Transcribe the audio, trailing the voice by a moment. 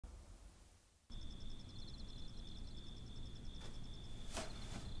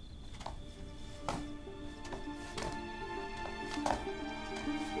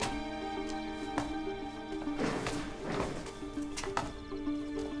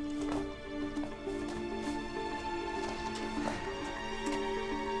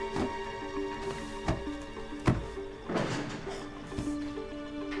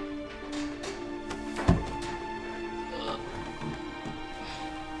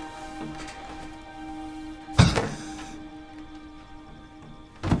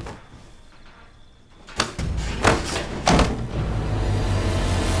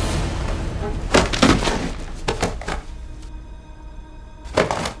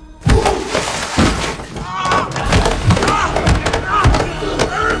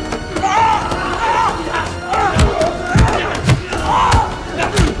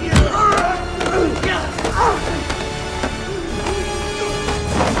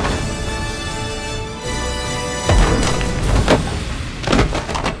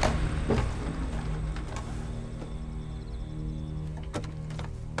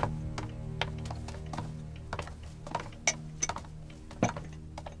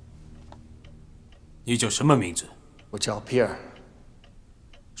你叫什么名字？我叫皮尔。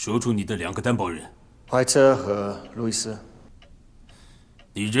说出你的2个担保人。怀特和路易斯。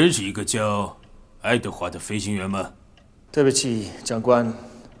你认识一个叫爱德华的飞行员吗？对不起，长官，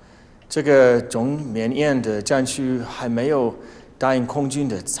这个中缅甸的战区还没有答应空军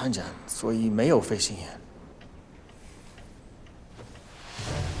的参战，所以没有飞行员。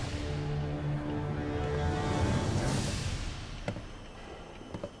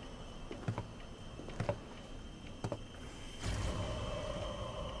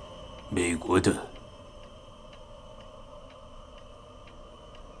 美国的，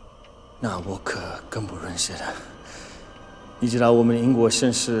那我可更不认识了。你知道，我们英国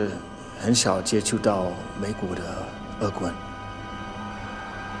绅士很少接触到美国的俄quân。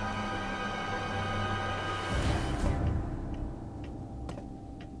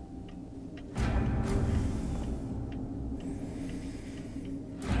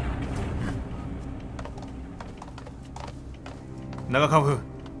長官府。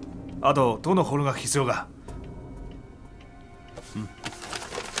 あとどのホールが必要か。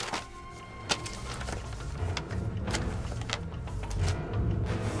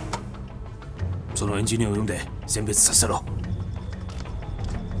そのエンジニアを呼んで選別させろ。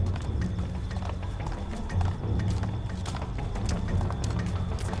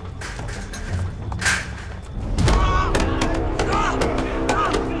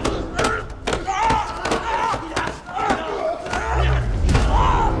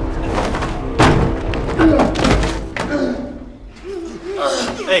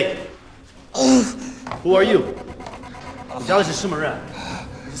Who are you？ 你家的是什么人？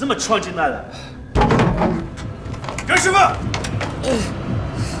你怎么闯进来的？干什么？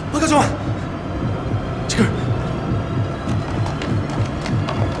报告长官，这个人，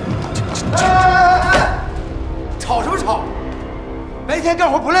吵什么吵？白天干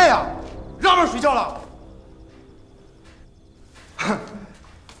活不累啊？让不让睡觉了？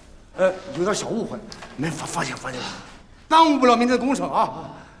有点小误会，没发现了，耽误不了明天的工程啊。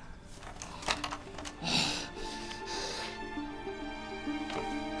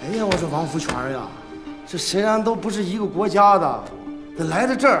 哎呀，我说王福全呀，这虽然都不是一个国家的，这来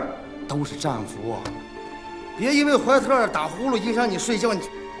到这儿都是战俘，别因为怀特打呼噜影响你睡觉，你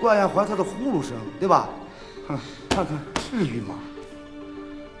惯养怀特的呼噜声，对吧？看看至于吗？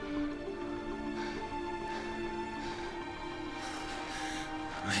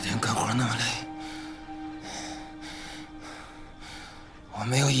每天干活那么累，我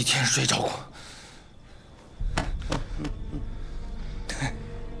没有一天睡着过。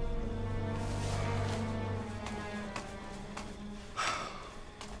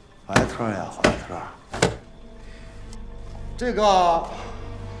 怀特呀，怀特，这个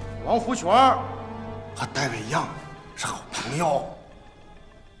王福全和戴维样是好朋友。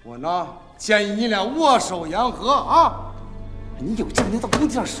我呢建议你俩握手言和啊！你有劲你到工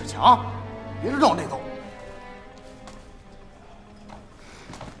地上使去啊，别绕内斗。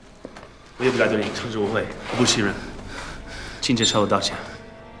我也不该对你称之误会，我不信任，请接受我道歉。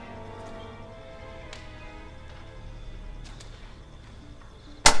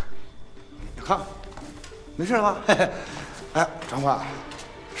 看，没事吧？嘿嘿，哎，长官，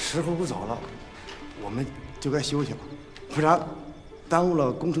时候不早了，我们就该休息了，不然耽误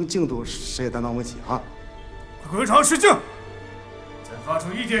了工程进度，谁也担当不起啊！核厂示警，再发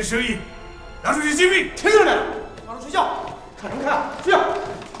出一点声音，拿出去击毙！听见没？马上睡觉，看什么看？睡觉。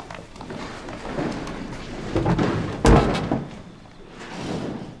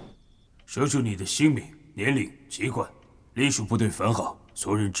说出你的姓名、年龄、籍贯、隶属部队番号、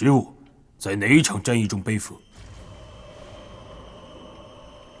所任职务。 在哪一场战役中被俘？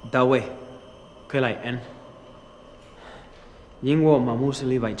大卫，克莱恩，英国马穆斯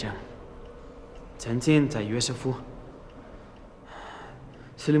利外将，曾经在约瑟夫、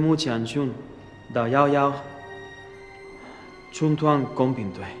斯里姆将军的111军团工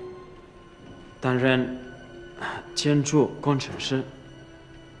兵队担任建筑工程师，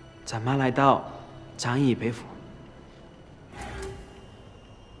在马来岛战役被俘。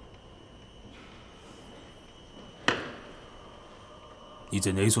 你在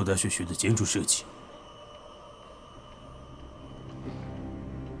哪所大学学的建筑设计？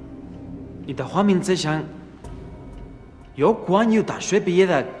你的花名册上有关于大学毕业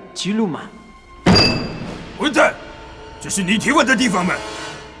的记录吗？混蛋！这是你提问的地方吗？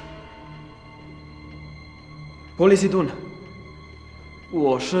布里斯顿，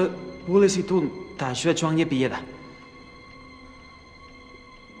我是布里斯顿大学专业毕业的。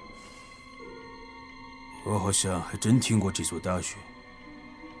我好像还真听过这所大学。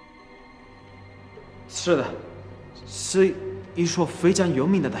 是的，是一所非常有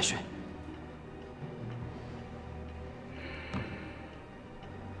名的大学。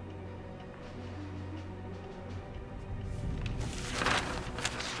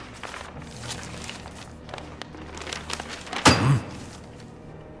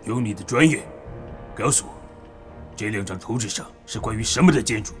用你的专业告诉我，这2张图纸上是关于什么的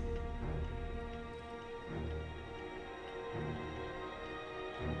建筑？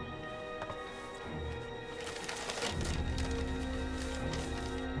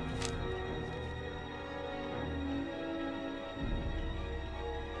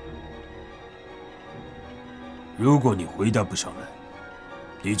如果你回答不上来，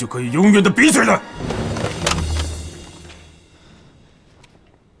你就可以永远的闭嘴了。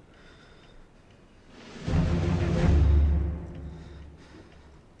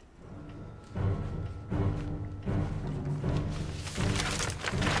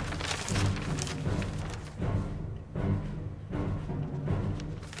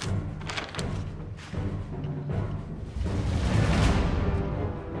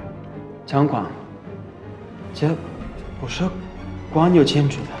长官，这不是光有建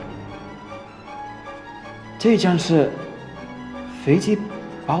筑的，这张是飞机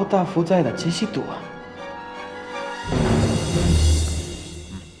爆炸负载的解析度啊。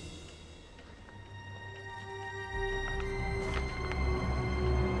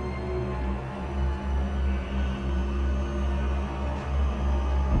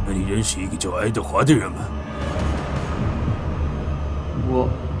那你认识一个叫爱德华的人吗？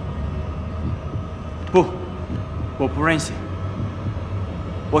我不认识。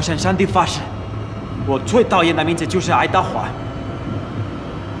我向上帝发誓，我最讨厌的名字就是爱德华。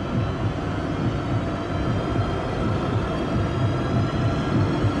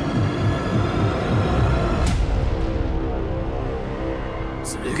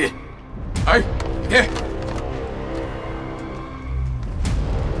死人给，哎，给。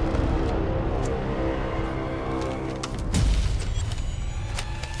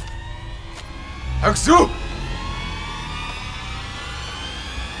Axel！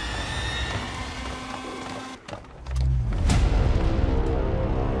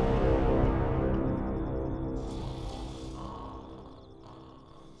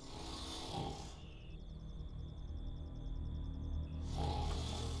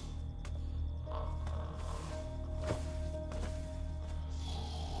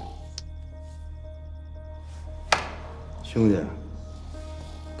兄弟，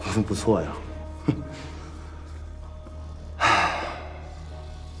功夫不错呀。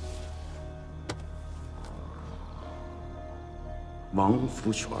王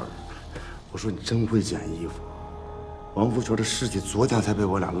福全，我说你真会捡衣服。王福全的尸体昨天才被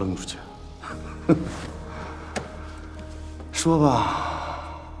我俩扔出去。说吧，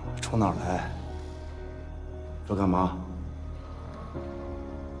从哪儿来？要干嘛？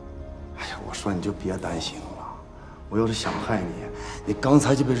哎呀，我说你就别担心了。我要是想害你，你刚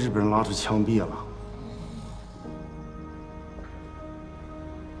才就被日本人拉出枪毙了。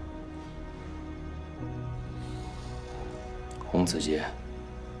洪子杰，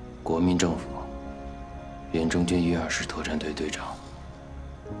国民政府远征军1、2师特战队队长，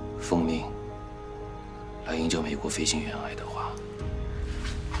奉命来营救美国飞行员爱德华。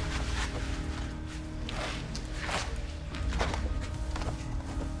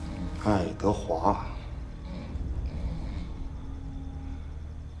爱德华，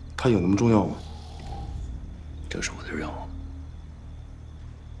他有那么重要吗？这是我的任务。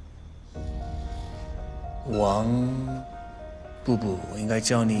王布布，我应该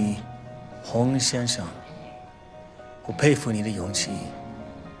叫你洪先生。我佩服你的勇气，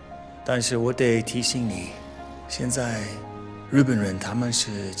但是我得提醒你，现在日本人他们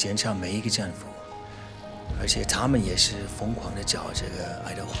是坚强每一个战俘，而且他们也是疯狂的找这个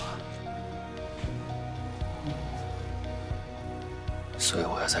爱德华。所以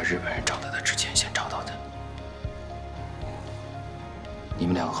我要在日本人找到他之前先找到他。你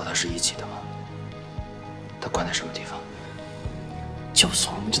们2个和他是一起的吗？他关在什么地方？就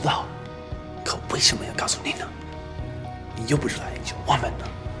算我们知道，可为什么要告诉你呢？你又不是来营救我们的。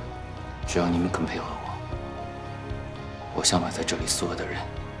只要你们肯配合我想把在这里所有的人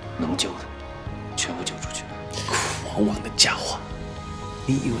能救的全部救出去。狂妄的家伙，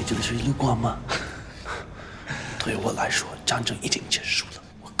你以为这里是旅馆吗？对我来说，战争已经结束了，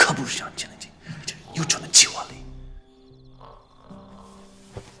我可不是想前进这愚蠢的计划里。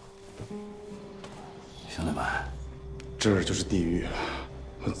兄弟们，这儿就是地狱，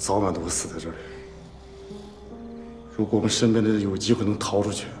我们早晚都会死在这里。如果我们身边的人有机会能逃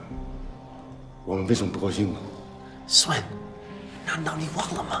出去，我们为什么不高兴呢？孙，难道你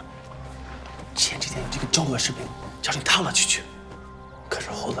忘了吗？前几天有几个中国士兵叫你逃了出去，可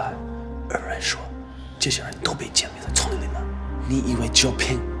是后来有人说这些人都被歼灭在丛林里了。你以为只有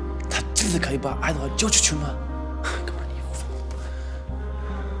拼，他真的可以把爱德华救出去吗？根本你疯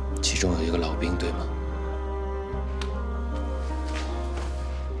了。其中有一个老兵，对吗？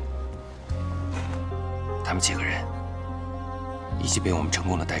他们几个人已经被我们成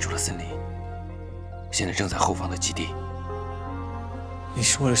功地带出了森林，现在正在后方的基地。你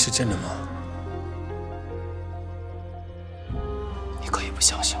说的是真的吗？你可以不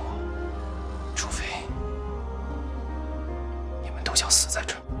相信我，除非你们都想死在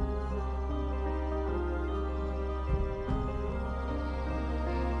这儿。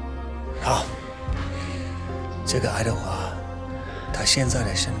好，这个爱德华，他现在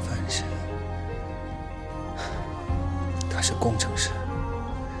的身份是，他是工程师。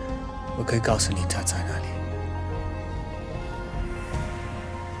我可以告诉你他在哪里。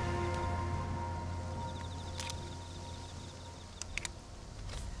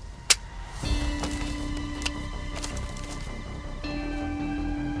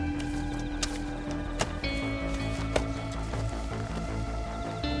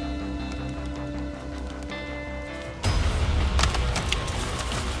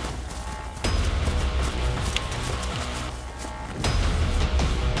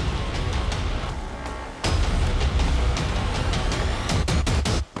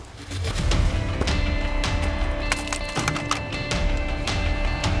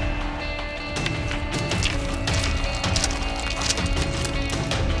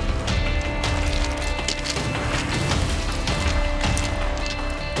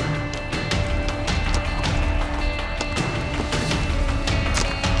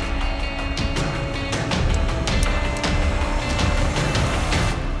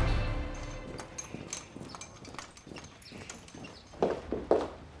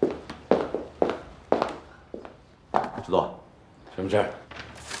知道什么事儿？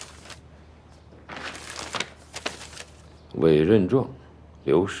委任状，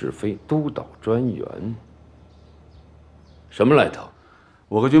刘世飞督导专员。什么来头？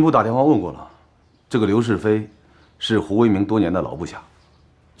我和军部打电话问过了，这个刘世飞是胡为明多年的老部下。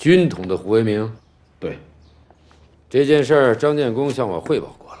军统的胡为明？对。这件事儿，张建功向我汇报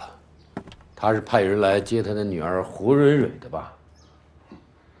过了，他是派人来接他的女儿胡蕊蕊的吧？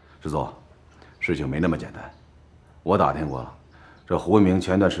师祖，事情没那么简单。我打听过了，这胡为明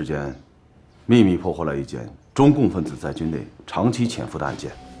前段时间秘密破获了一件中共分子在军内长期潜伏的案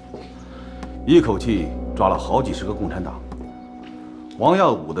件，一口气抓了好几十个共产党。王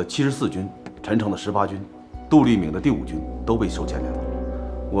耀武的74军、陈诚的18军、杜立敏的第5军都被收牵连了。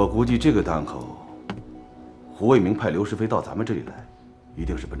我估计这个档口，胡为明派刘世飞到咱们这里来，一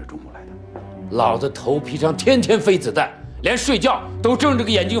定是奔着中共来的。老子头皮上天天飞子弹，连睡觉都睁着个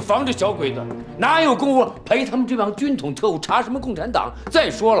眼睛防着小鬼子，哪有功夫陪他们这帮军统特务查什么共产党？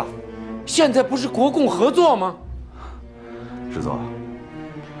再说了，现在不是国共合作吗？师祖，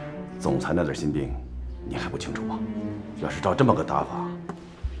总裁那点心病，你还不清楚吗？要是照这么个打法，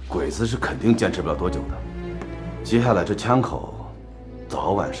鬼子是肯定坚持不了多久的。接下来这枪口，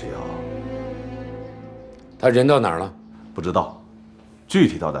早晚是要……他人到哪儿了？不知道，具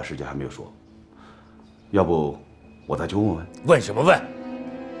体到达时间还没有说。要不我再去问问？问什么问？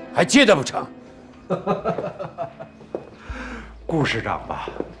还接他不成？顾师长吧，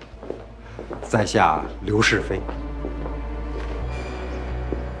在下刘世飞。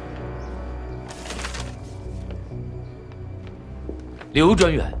刘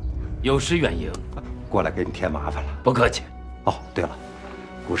专员，有失远迎，过来给你添麻烦了。不客气。哦，对了，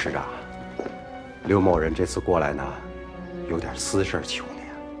顾师长，刘某人这次过来呢，有点私事求你。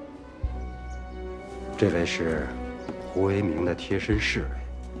这位是胡为明的贴身侍卫，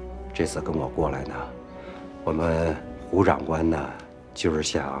这次跟我过来呢，我们胡长官呢，就是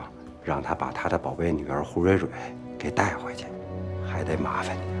想让他把他的宝贝女儿胡蕊蕊给带回去，还得麻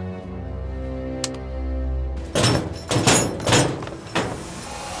烦你。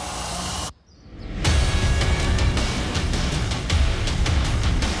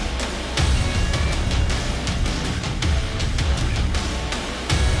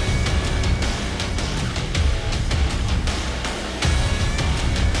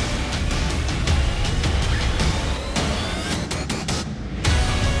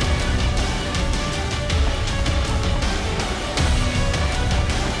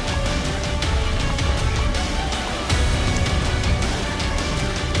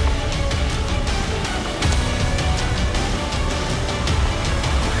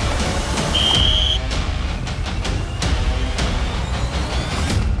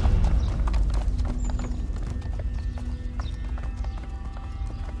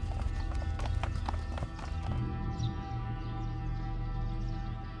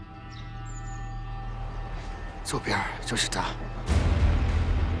左边就是他。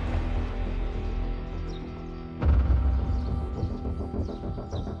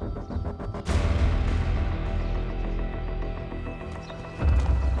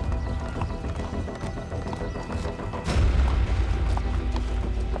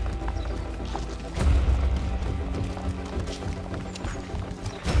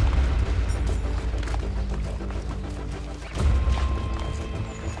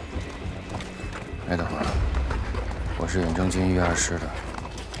爱德华，我是远征军112师的。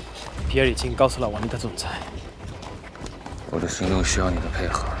皮尔已经告诉了我你的存在，我的行动需要你的配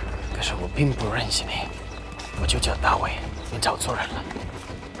合。可是我并不认识你，我就叫大卫，你找错人了。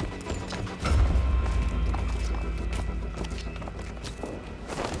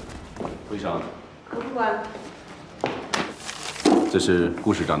会长，可不管。这是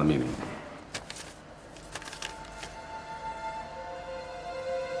顾师长的命令。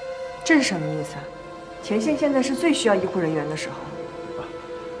这是什么意思啊？前线现在是最需要医护人员的时候。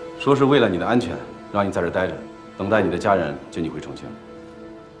说是为了你的安全，让你在这待着，等待你的家人接你回重庆。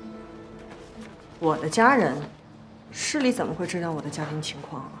我的家人，市里怎么会知道我的家庭情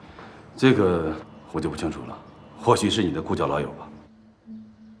况啊？这个我就不清楚了，或许是你的故交老友吧。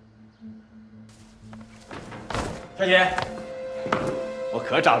小姐，我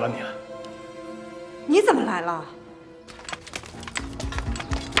可找到你了。你怎么来了？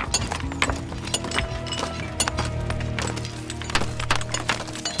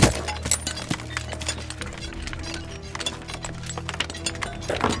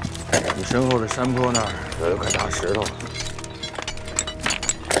你身后的山坡那儿有一块大石头，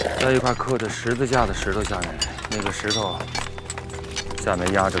在一块刻着十字架的石头下面，那个石头下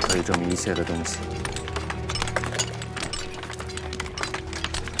面压着可以证明一切的东西。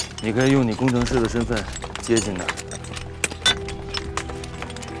你可以用你工程师的身份接近那儿。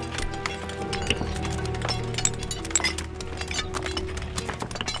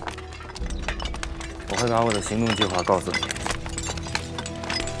我会把我的行动计划告诉你。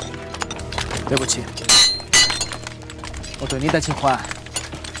对不起，我对你的计划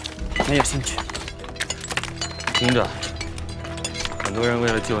没有兴趣。听着，很多人为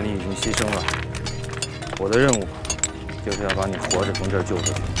了救你已经牺牲了，我的任务就是要把你活着从这儿救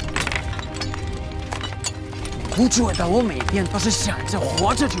出去。不觉得我每天都是想着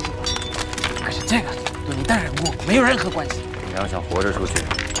活着出去，可是这个对你的任务没有任何关系。你要想活着出去，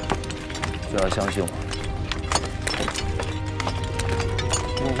就要相信我。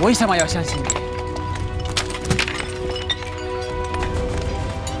我为什么要相信你？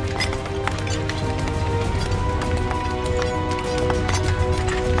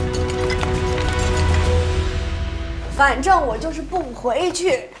反正我就是不回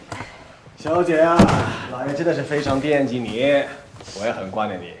去。小姐啊，老爷真的是非常惦记你，我也很挂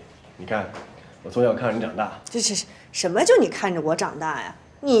念你。你看，我从小看着你长大。这是什么？就你看着我长大呀？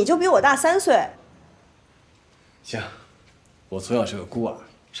你就比我大3岁。行，我从小是个孤儿，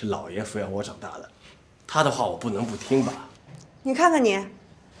是老爷抚养我长大的，他的话我不能不听吧？你看看你，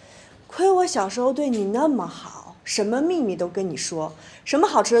亏我小时候对你那么好，什么秘密都跟你说，什么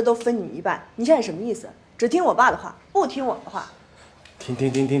好吃的都分你一半。你现在什么意思？只听我爸的话，不听我的话。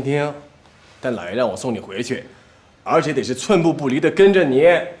听，但老爷让我送你回去，而且得是寸步不离的跟着你。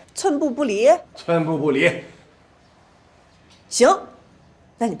寸步不离？寸步不离。行，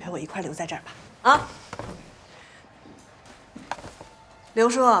那你陪我一块留在这儿吧。啊，刘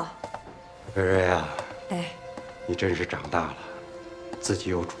叔。瑞瑞啊，哎，你真是长大了，自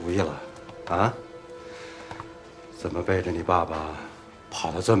己有主意了啊？怎么背着你爸爸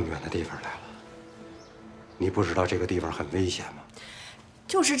跑到这么远的地方来了？你不知道这个地方很危险吗？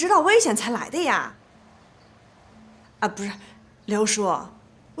就是知道危险才来的呀。啊，不是，刘叔，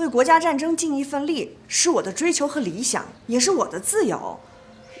为国家战争尽一份力是我的追求和理想，也是我的自由。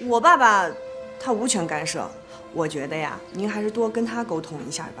我爸爸他无权干涉，我觉得呀，您还是多跟他沟通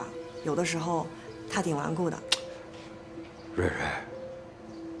一下吧。有的时候他挺顽固的。瑞瑞，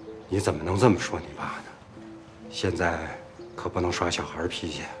你怎么能这么说你爸呢？现在可不能耍小孩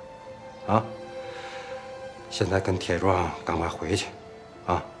脾气，啊！现在跟铁壮赶快回去，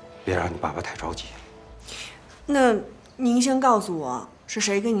啊，别让你爸爸太着急。那您先告诉我，是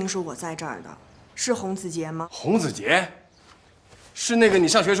谁跟您说我在这儿的？是洪子杰吗？洪子杰，是那个你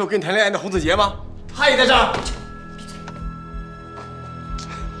上学时候跟你谈恋爱的洪子杰吗？他也在这儿。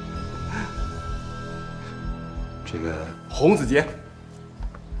这个洪子杰，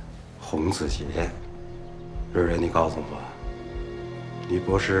洪子杰，瑞瑞，你告诉我，你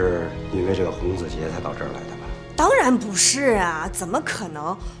不是因为这个洪子杰才到这儿来的吧？当然不是啊，怎么可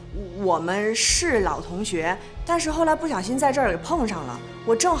能？我们是老同学，但是后来不小心在这儿给碰上了。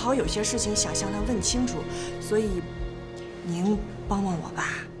我正好有些事情想向他问清楚，所以您帮帮我吧。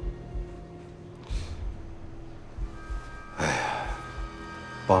哎呀，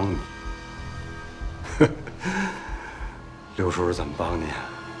帮你？刘叔怎么帮你啊？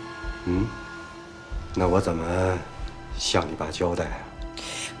嗯？那我怎么向你爸交代啊？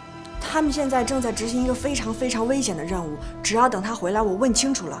他们现在正在执行一个非常非常危险的任务，只要等他回来，我问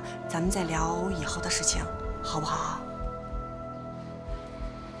清楚了，咱们再聊以后的事情，好不好？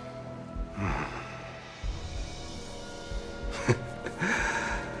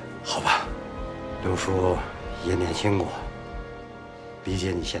叔也年轻过，理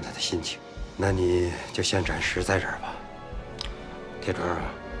解你现在的心情。那你就先暂时在这儿吧。铁锤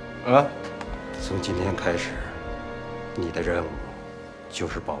啊，从今天开始，你的任务就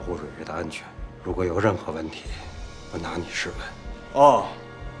是保护蕊蕊的安全。如果有任何问题，我拿你试问。哦，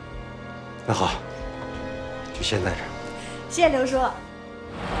那好，就先在这儿。谢谢刘叔。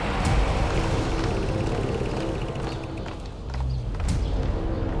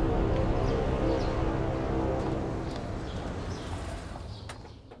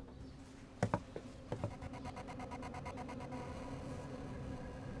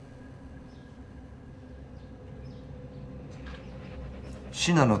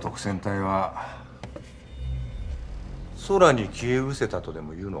シナの特戦隊は空に消え失せたとで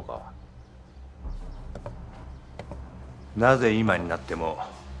も言うのか。なぜ今になっても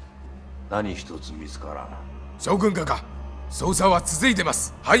何一つ見つからん。将軍閣下、捜査は続いてま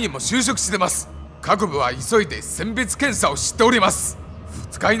す。範囲も就職してます。各部は急いで選別検査をしております。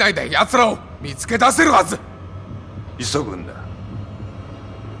2日以内で奴らを見つけ出せるはず。急ぐんだ。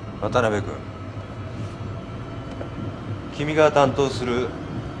渡辺君、君が担当する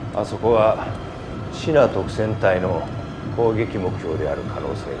あそこはシナ特戦隊の攻撃目標である可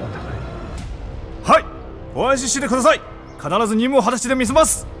能性が高い。はい、ご安心してください。必ず任務を果たしてみせま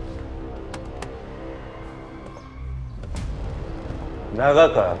す。長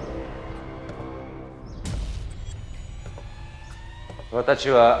川、私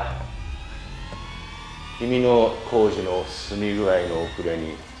は君の工事の進み具合の遅れ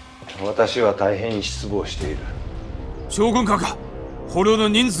に私は大変失望している。将軍閣下、捕虜の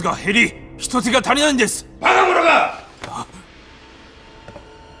人数が減り、人手が足りないんです。バカ者が！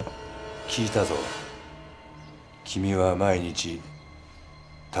聞いたぞ。君は毎日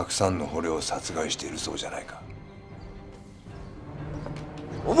たくさんの捕虜を殺害しているそうじゃないか。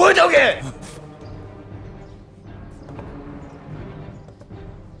覚えておけ！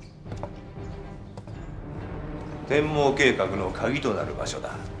天網計画の鍵となる場所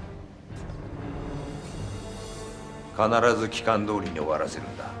だ。必ず期間通りに終わらせる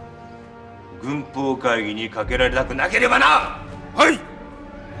んだ。軍法会議にかけられたくなければな。はい、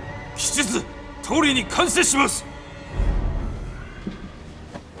期日通りに完成します。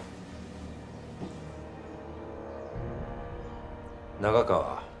長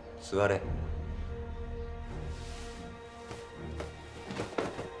川、座れ。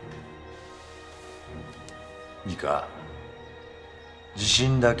いいか、自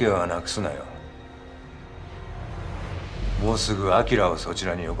信だけはなくすなよ。もうすぐアキラをそち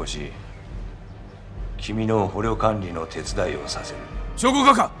らによこし、君の捕虜管理の手伝いをさせる。将軍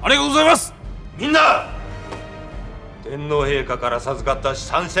閣下、ありがとうございます。みんな、天皇陛下から授かった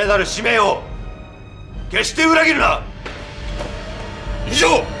賛成なる使命を決して裏切るな。以上。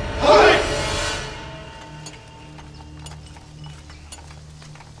はい。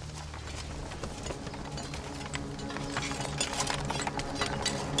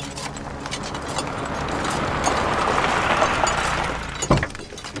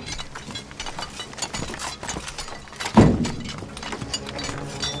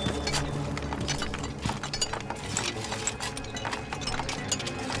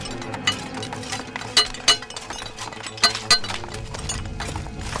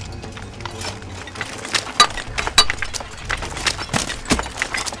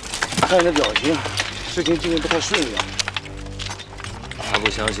看你的表情，事情进行不太顺利啊。还不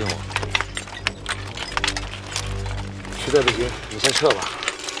相信我？实在不行，你先撤吧，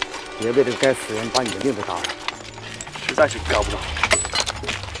别被这个该死人把你的命都搭了。实在是找不到，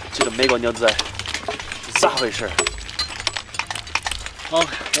这个美国牛仔是咋回事？好，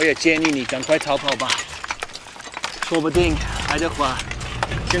我也建议你赶快逃跑吧，说不定爱德华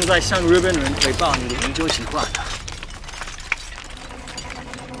正在向日本人汇报你的营救情况呢。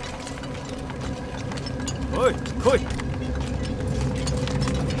おい、来い。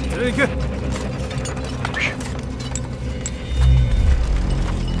行け。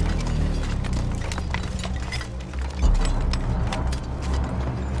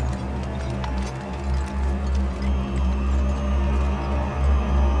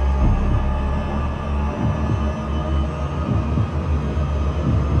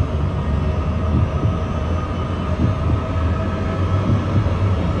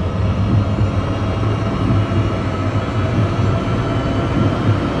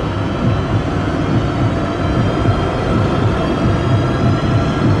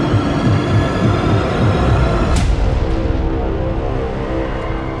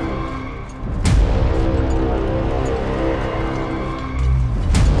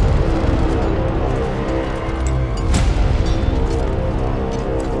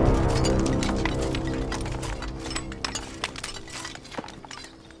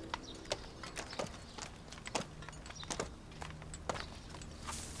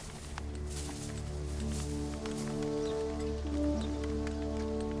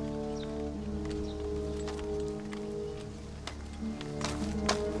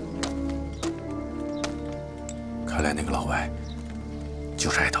就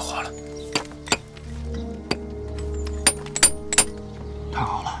是爱德华了。太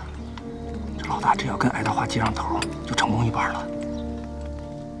好了，这老大只要跟爱德华接上头，就成功一半了。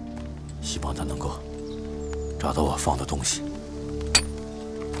希望他能够找到我放的东西。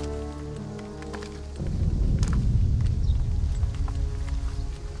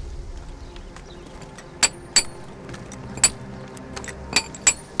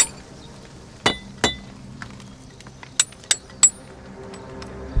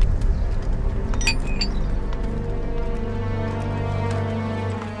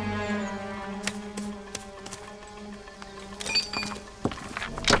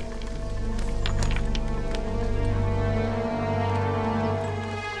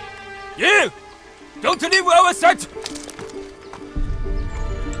 Don't leave our sight.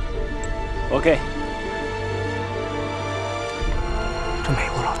 OK。这美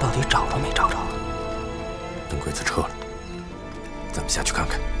国佬到底找着没找着？等鬼子撤了，咱们下去看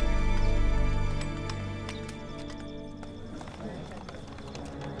看。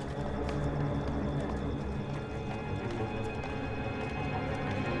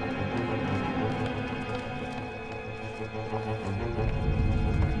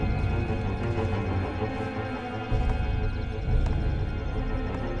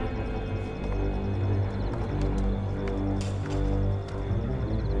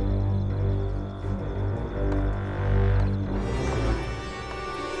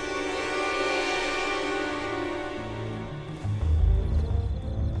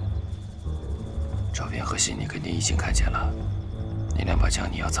 照片和信你肯定已经看见了，那两把枪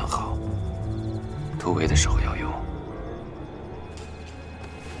你要藏好，突围的时候要用。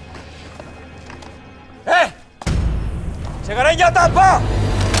哎，这个人要大炮！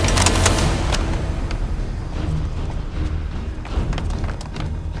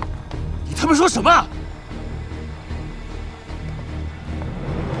你他妈说什么？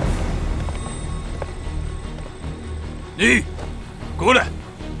你过来。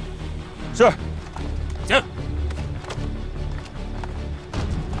是。 行，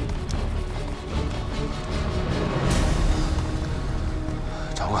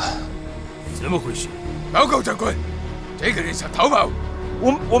长官，怎么回事？报告长官，这个人想逃跑。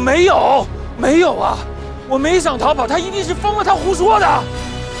我没有啊，我没想逃跑，他一定是疯了，他胡说的。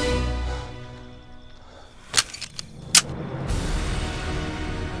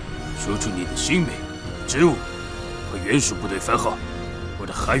说出你的姓名、职务和原属部队番号。我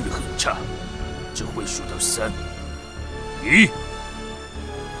的韩语很差。 只会数到3、1、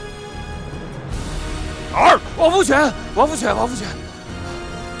2。王福全，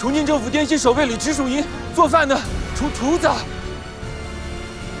重庆政府滇西守备旅直属营做饭的厨子。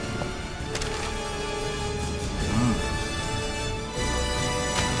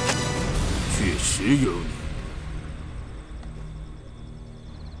确实有你。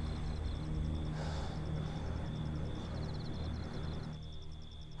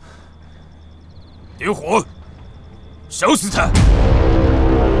点火，烧死他！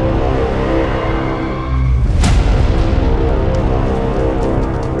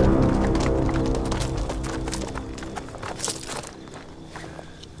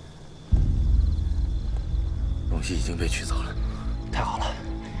东西已经被取走了，太好了，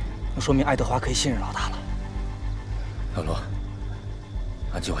那说明爱德华可以信任老大了。小罗，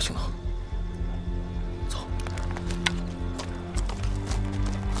按计划行动。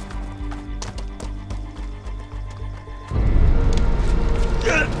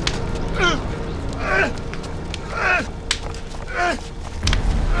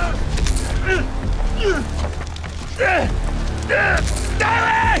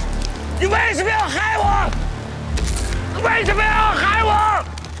 大卫，你为什么要害我？为什么要害我？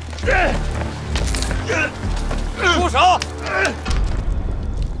住手！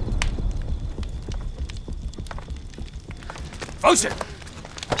放下！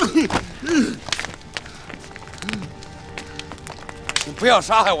你不要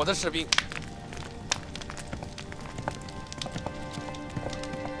杀害我的士兵！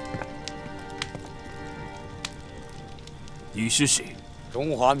 你是谁？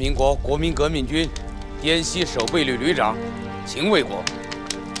中华民国国民革命军滇西守备旅旅长秦卫国。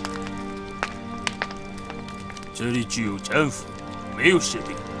这里只有战俘，没有士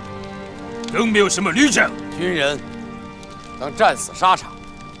兵，更没有什么旅长。军人当战死沙场，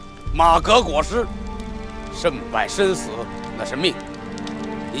马革裹尸，胜败生死那是命。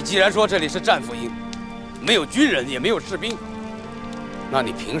你既然说这里是战俘营，没有军人也没有士兵，那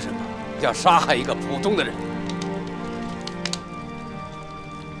你凭什么要杀害一个普通的人？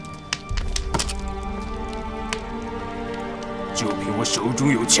 就凭我手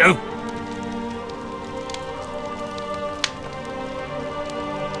中有枪，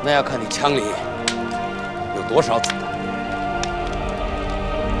那要看你枪里有多少子弹。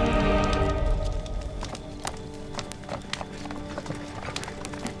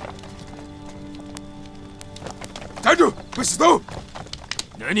站住！不许动！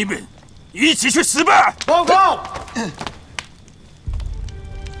那你们一起去死吧！报告！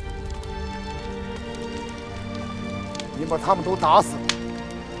你把他们都打死，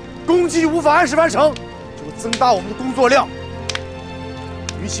攻击无法按时完成，就会增大我们的工作量。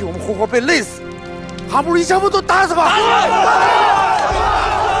与其我们活活被累死，还不如一枪把都打死吧！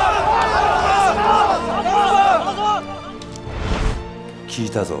聞い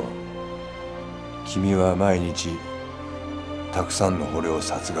たぞ。君は毎日たくさんの捕虜を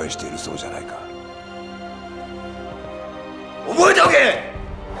殺害しているそうじゃないか。覚えておけ！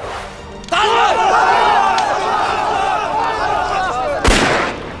打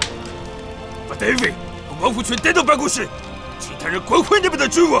把 David 和王福全带到办公室，其他人滚回你们的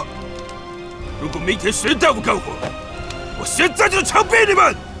军窝。如果明天谁耽误干活，我现在就枪毙你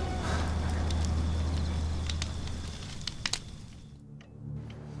们！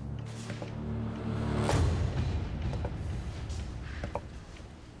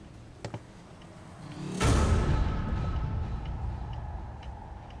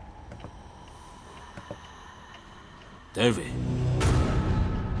 David，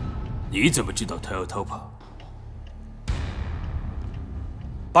 你怎么知道他要逃跑？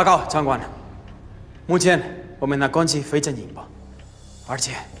报告长官，目前我们的攻击非常严重，而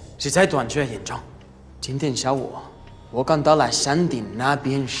且是在短缺严重。今天下午，我赶到了山顶那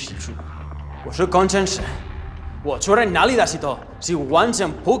边施主。我是工程师，我确认那里的石头是完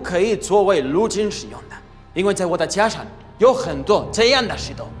全不可以作为陆军使用的，因为在我的家上有很多这样的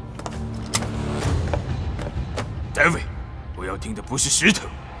石头。 David， 我要听的不是石头，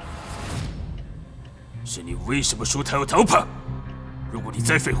是你为什么说他要逃跑？如果你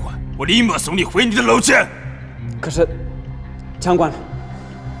再废话，我立马送你回你的老家。可是，长官，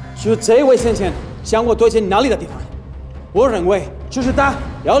就这位先生向我推荐那里的地方，我认为就是他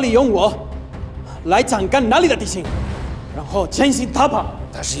要利用我来掌干那里的地形，然后潜行逃跑。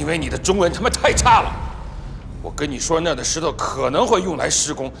那是因为你的中文他妈太差了。我跟你说，那的石头可能会用来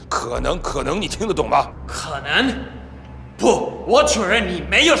施工，可能，你听得懂吗？可能？不，我确认你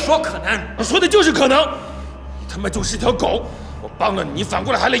没有说可能。我说的就是可能。你他妈就是条狗！我帮了你，你反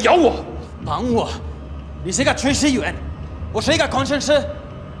过来还来咬我。帮我？你是个炊事员，我是一个工程师，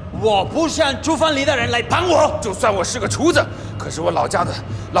我不像厨房里的人来帮我。就算我是个厨子，可是我老家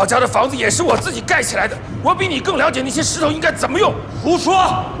的房子也是我自己盖起来的，我比你更了解那些石头应该怎么用。胡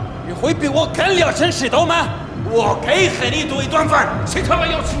说！你会比我更了解石头吗？ 我可以和你赌一顿饭，谁他妈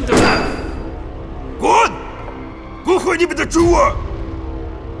要吃你的饭？滚！滚回你们的猪窝！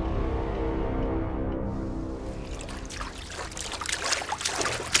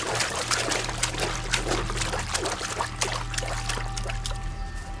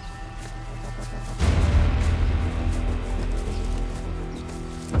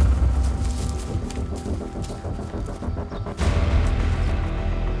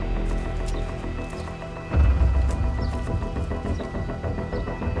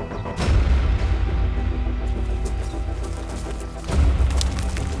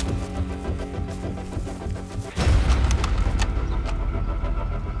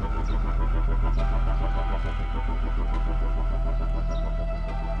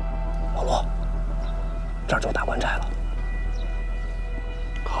这儿就打官寨了。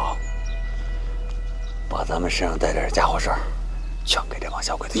好，把咱们身上带点家伙事儿，全给这帮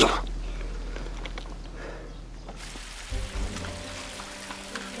小鬼子用了。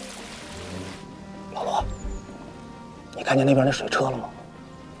老罗，你看见那边那水车了吗？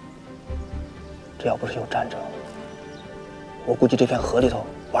这要不是有战争，我估计这片河里头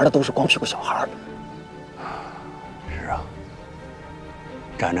玩的都是光屁股小孩儿。是啊，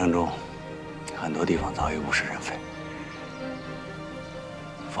战争中。 很多地方早已物是人非，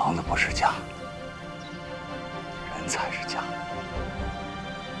房子不是家，人才是家。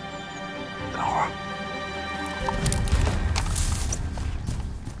干活。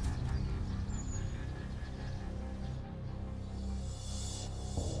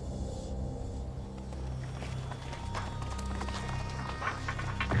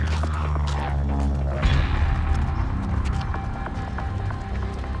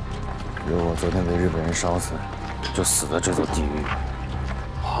如果昨天被日本人烧死，就死了这座地狱。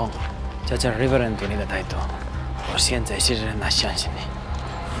好，这叫日本人对你的态度，我现在是真的相信你。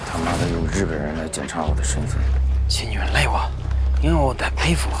你他妈的用日本人来检查我的身份，请原谅我，因为我的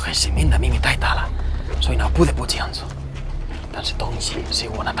佩服和使命的秘密太大了，所以呢不得不这样做。但是东西是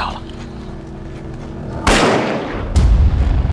我拿到了。